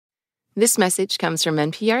This message comes from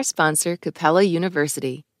NPR sponsor Capella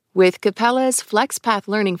University. With Capella's FlexPath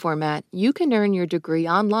learning format, you can earn your degree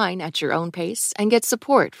online at your own pace and get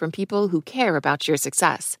support from people who care about your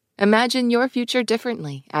success. Imagine your future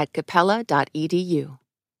differently at capella.edu.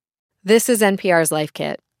 This is NPR's Life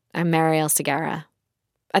Kit. I'm Marielle Segarra.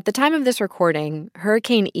 At the time of this recording,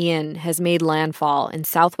 Hurricane Ian has made landfall in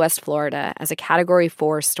southwest Florida as a Category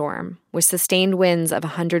 4 storm with sustained winds of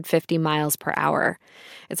 150 miles per hour.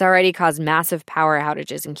 It's already caused massive power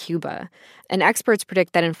outages in Cuba, and experts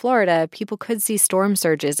predict that in Florida, people could see storm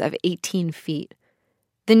surges of 18 feet.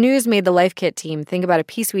 The news made the Life Kit team think about a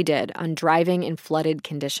piece we did on driving in flooded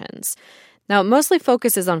conditions. Now, it mostly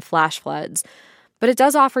focuses on flash floods, but it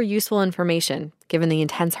does offer useful information given the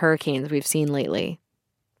intense hurricanes we've seen lately.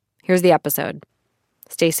 Here's the episode.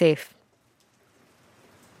 Stay safe.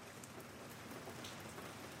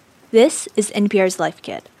 This is NPR's Life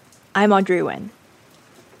Kit. I'm Audrey Nguyen.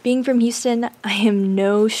 Being from Houston, I am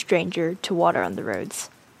no stranger to water on the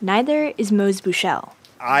roads. Neither is Mose Buchel.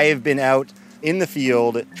 I have been out in the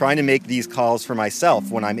field trying to make these calls for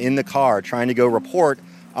myself when I'm in the car trying to go report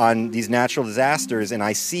on these natural disasters, and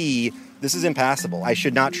I see this is impassable. I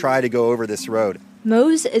should not try to go over this road.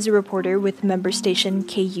 Mose is a reporter with member station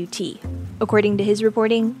KUT. According to his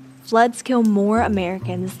reporting, floods kill more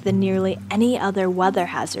Americans than nearly any other weather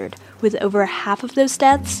hazard, with over half of those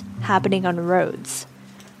deaths happening on roads.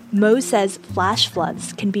 Mose says flash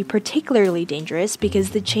floods can be particularly dangerous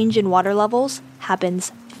because the change in water levels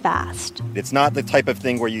happens fast. It's not the type of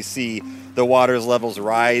thing where you see the water levels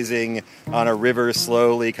rising on a river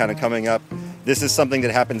slowly kind of coming up. This is something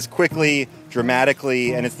that happens quickly,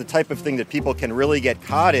 dramatically, and it's the type of thing that people can really get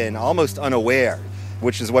caught in almost unaware,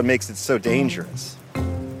 which is what makes it so dangerous.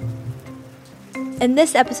 In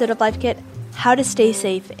this episode of Life Kit, how to stay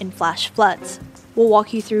safe in flash floods. We'll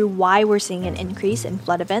walk you through why we're seeing an increase in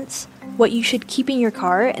flood events, what you should keep in your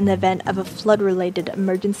car in the event of a flood-related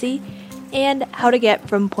emergency, and how to get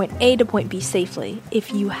from point A to point B safely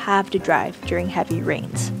if you have to drive during heavy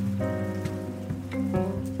rains.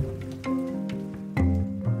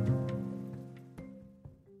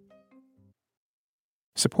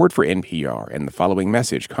 Support for NPR and the following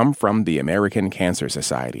message come from the American Cancer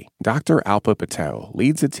Society. Dr. Alpa Patel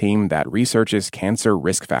leads a team that researches cancer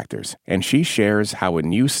risk factors, and she shares how a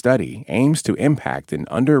new study aims to impact an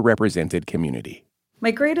underrepresented community. My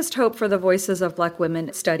greatest hope for the Voices of Black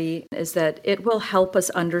Women study is that it will help us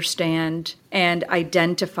understand and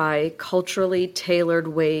identify culturally tailored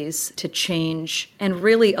ways to change and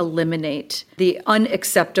really eliminate the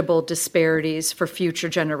unacceptable disparities for future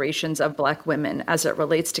generations of Black women as it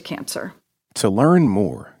relates to cancer. To learn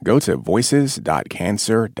more, go to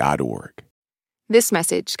voices.cancer.org. This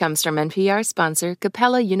message comes from NPR sponsor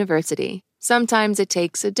Capella University. Sometimes it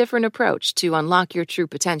takes a different approach to unlock your true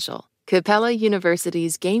potential. Capella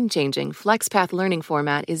University's game-changing FlexPath learning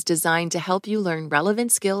format is designed to help you learn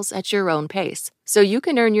relevant skills at your own pace, so you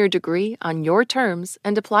can earn your degree on your terms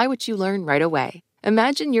and apply what you learn right away.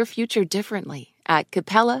 Imagine your future differently at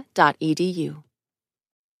capella.edu.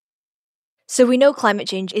 So we know climate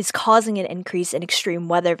change is causing an increase in extreme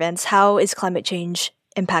weather events. How is climate change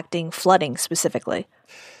impacting flooding specifically?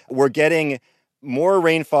 We're getting more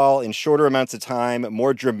rainfall in shorter amounts of time,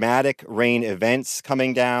 more dramatic rain events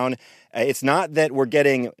coming down. It's not that we're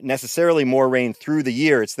getting necessarily more rain through the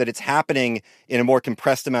year, it's that it's happening in a more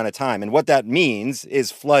compressed amount of time. And what that means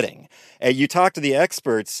is flooding. You talk to the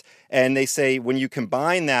experts, and they say when you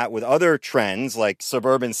combine that with other trends like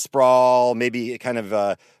suburban sprawl, maybe kind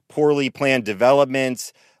of poorly planned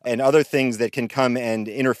development, and other things that can come and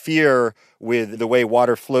interfere with the way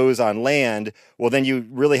water flows on land, well, then you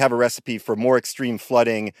really have a recipe for more extreme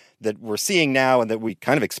flooding that we're seeing now and that we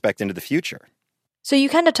kind of expect into the future. So you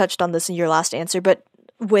kind of touched on this in your last answer, but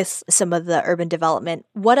with some of the urban development,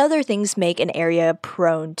 what other things make an area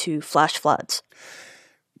prone to flash floods?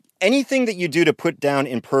 Anything that you do to put down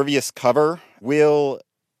impervious cover will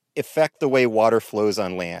affect the way water flows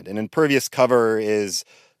on land. And impervious cover is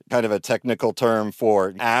kind of a technical term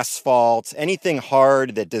for asphalt, anything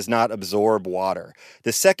hard that does not absorb water.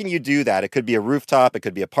 The second you do that, it could be a rooftop, it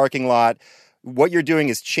could be a parking lot, what you're doing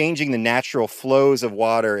is changing the natural flows of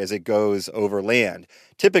water as it goes over land.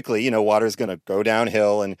 Typically, water is going to go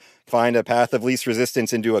downhill and find a path of least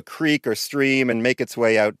resistance into a creek or stream and make its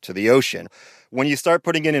way out to the ocean. When you start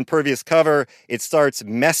putting in impervious cover, it starts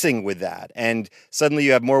messing with that. And suddenly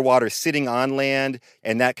you have more water sitting on land,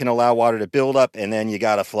 and that can allow water to build up, and then you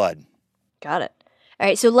got a flood. Got it. All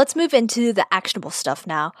right, so let's move into the actionable stuff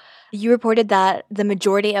now. You reported that the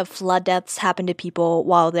majority of flood deaths happen to people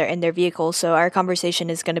while they're in their vehicles, so our conversation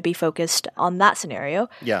is going to be focused on that scenario.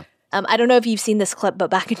 Yeah. I don't know if you've seen this clip, but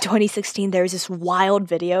back in 2016, there was this wild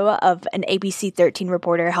video of an ABC 13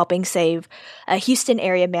 reporter helping save a Houston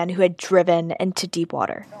area man who had driven into deep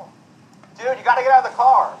water. Dude, you gotta get out of the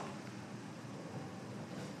car.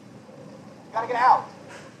 You gotta get out.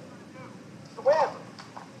 Swim.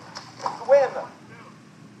 Swim.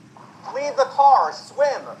 Leave the car.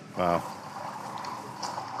 Swim. Wow.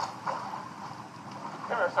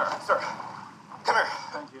 Come here, sir. Sir. Come here.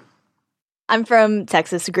 Thank you. I'm from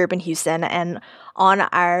Texas, grew up in Houston, and on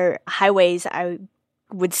our highways, I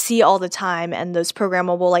would see all the time, and those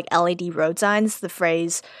programmable like LED road signs, the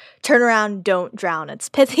phrase, turn around, don't drown. It's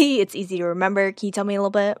pithy, it's easy to remember. Can you tell me a little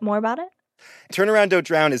bit more about it? Turn around, don't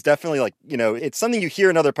drown is definitely like, it's something you hear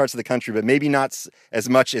in other parts of the country, but maybe not as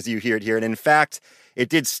much as you hear it here. And in fact, it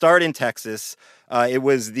did start in Texas. It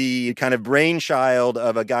was the kind of brainchild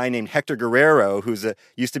of a guy named Hector Guerrero, who's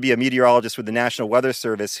used to be a meteorologist with the National Weather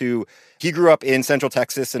Service, he grew up in Central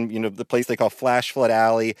Texas and, the place they call Flash Flood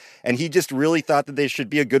Alley. And he just really thought that there should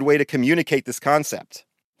be a good way to communicate this concept.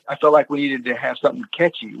 I felt like we needed to have something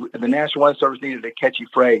catchy. The National Weather Service needed a catchy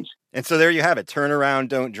phrase. And so there you have it. Turn around,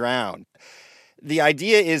 don't drown. The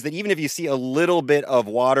idea is that even if you see a little bit of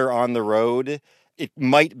water on the road, it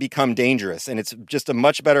might become dangerous. And it's just a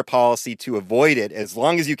much better policy to avoid it as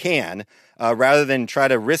long as you can, rather than try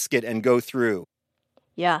to risk it and go through.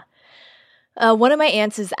 Yeah. One of my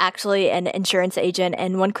aunts is actually an insurance agent,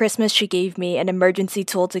 and one Christmas she gave me an emergency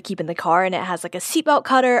tool to keep in the car, and it has like a seatbelt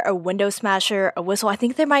cutter, a window smasher, a whistle. I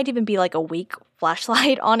think there might even be like a weak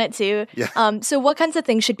flashlight on it too. Yeah. So what kinds of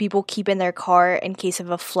things should people keep in their car in case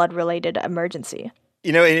of a flood-related emergency?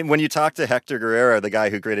 And when you talk to Hector Guerrero, the guy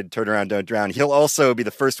who created Turn Around, Don't Drown, he'll also be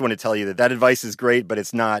the first one to tell you that advice is great, but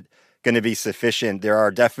it's not going to be sufficient. There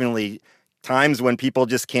are definitely times when people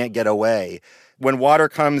just can't get away. When water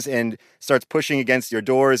comes and starts pushing against your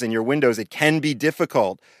doors and your windows, it can be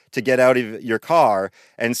difficult to get out of your car.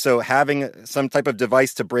 And so having some type of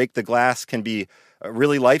device to break the glass can be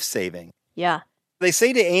really life-saving. Yeah. They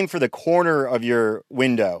say to aim for the corner of your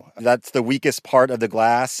window. That's the weakest part of the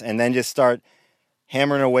glass, and then just start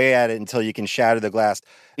hammering away at it until you can shatter the glass.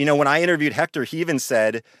 When I interviewed Hector, he even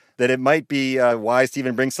said that it might be wise to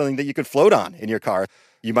even bring something that you could float on in your car.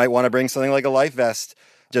 You might want to bring something like a life vest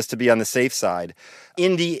just to be on the safe side.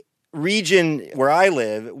 In the region where I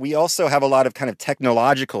live, we also have a lot of kind of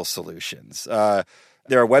technological solutions. There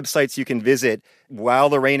are websites you can visit while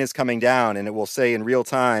the rain is coming down, and it will say in real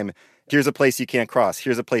time, here's a place you can't cross.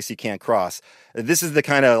 Here's a place you can't cross. This is the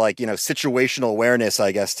kind of situational awareness,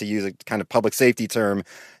 I guess, to use a kind of public safety term,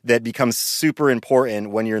 that becomes super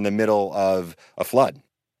important when you're in the middle of a flood.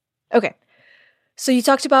 Okay. So you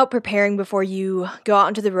talked about preparing before you go out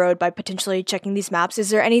onto the road by potentially checking these maps.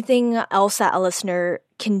 Is there anything else that a listener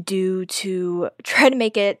can do to try to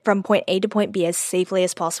make it from point A to point B as safely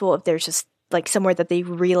as possible if there's just somewhere that they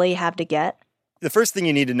really have to get? The first thing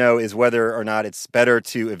you need to know is whether or not it's better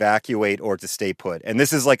to evacuate or to stay put. And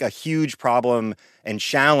this is a huge problem and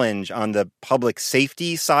challenge on the public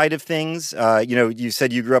safety side of things. You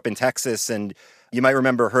said you grew up in Texas, and you might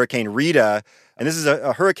remember Hurricane Rita. And this is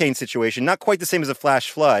a hurricane situation, not quite the same as a flash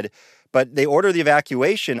flood, but they ordered the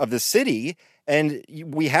evacuation of the city. And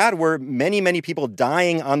were many, many people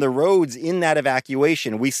dying on the roads in that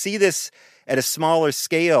evacuation. We see this at a smaller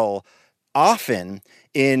scale often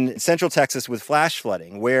in Central Texas with flash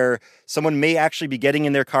flooding, where someone may actually be getting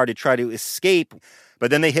in their car to try to escape, but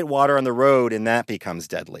then they hit water on the road and that becomes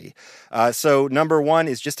deadly. So number one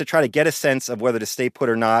is just to try to get a sense of whether to stay put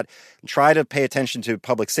or not. Try to pay attention to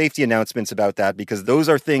public safety announcements about that, because those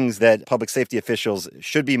are things that public safety officials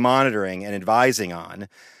should be monitoring and advising on.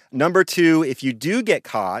 Number two, if you do get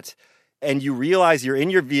caught and you realize you're in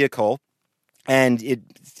your vehicle and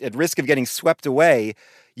it's at risk of getting swept away,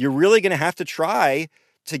 you're really going to have to try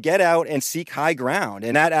to get out and seek high ground.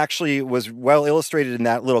 And that actually was well illustrated in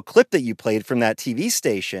that little clip that you played from that TV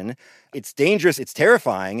station. It's dangerous, it's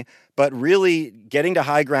terrifying, but really getting to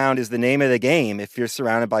high ground is the name of the game if you're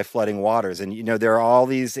surrounded by flooding waters. And, there are all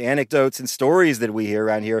these anecdotes and stories that we hear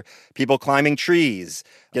around here, people climbing trees,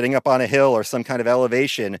 getting up on a hill or some kind of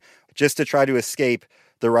elevation just to try to escape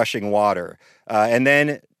the rushing water. And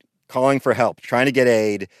then calling for help, trying to get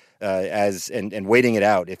aid, and waiting it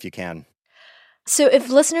out if you can. So if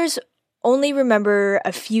listeners only remember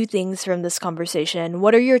a few things from this conversation,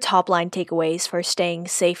 what are your top line takeaways for staying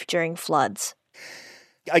safe during floods?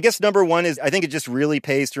 I guess number one is I think it just really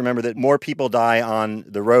pays to remember that more people die on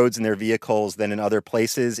the roads in their vehicles than in other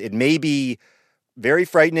places. It may be very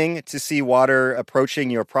frightening to see water approaching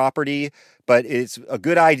your property, but it's a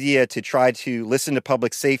good idea to try to listen to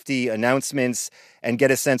public safety announcements and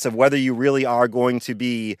get a sense of whether you really are going to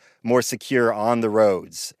be more secure on the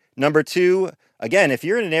roads. Number 2, again, if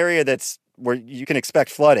you're in an area that's where you can expect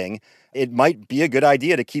flooding, it might be a good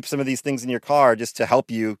idea to keep some of these things in your car just to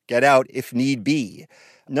help you get out if need be.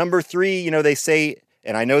 Number 3, they say,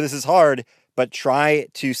 and I know this is hard, but try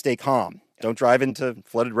to stay calm. Don't drive into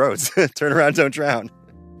flooded roads. Turn around, don't drown.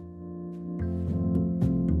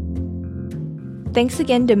 Thanks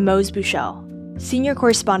again to Mose Buchel, senior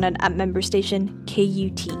correspondent at member station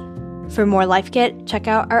KUT. For more Life Kit, check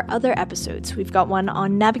out our other episodes. We've got one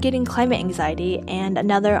on navigating climate anxiety and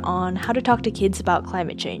another on how to talk to kids about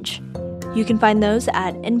climate change. You can find those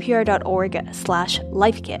at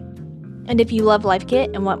npr.org/lifekit. And if you love Life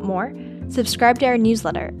Kit and want more, subscribe to our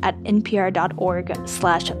newsletter at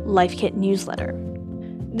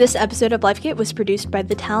npr.org/lifekitnewsletter. This episode of Life Kit was produced by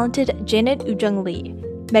the talented Janet Ujung Lee.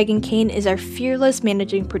 Megan Kane is our fearless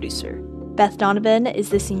managing producer. Beth Donovan is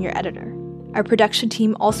the senior editor. Our production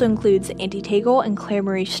team also includes Andy Tagle and Claire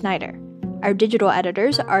Marie Schneider. Our digital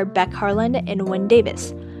editors are Beck Harlan and Wynn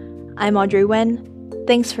Davis. I'm Audrey Wen.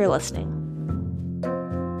 Thanks for listening.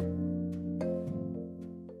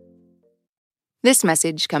 This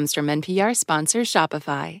message comes from NPR sponsor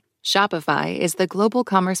Shopify. Shopify is the global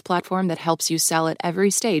commerce platform that helps you sell at every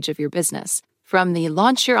stage of your business. From the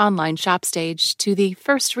launch your online shop stage to the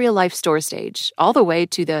first real-life store stage, all the way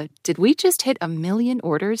to the did we just hit 1 million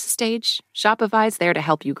orders stage, Shopify's there to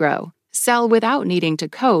help you grow. Sell without needing to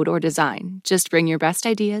code or design. Just bring your best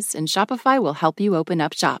ideas and Shopify will help you open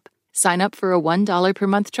up shop. Sign up for a $1 per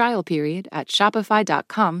month trial period at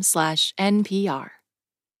shopify.com/NPR.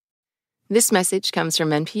 This message comes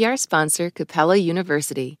from NPR sponsor Capella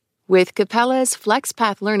University. With Capella's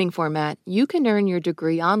FlexPath learning format, you can earn your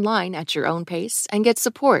degree online at your own pace and get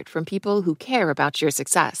support from people who care about your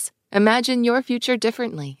success. Imagine your future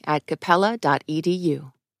differently at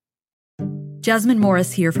capella.edu. Jasmine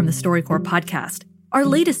Morris here from the StoryCorps podcast. Our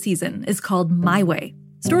latest season is called My Way.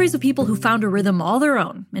 Stories of people who found a rhythm all their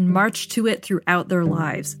own and marched to it throughout their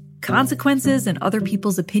lives. Consequences and other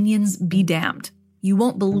people's opinions be damned. You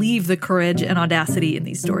won't believe the courage and audacity in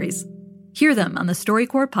these stories. Hear them on the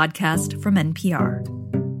StoryCorps podcast from NPR.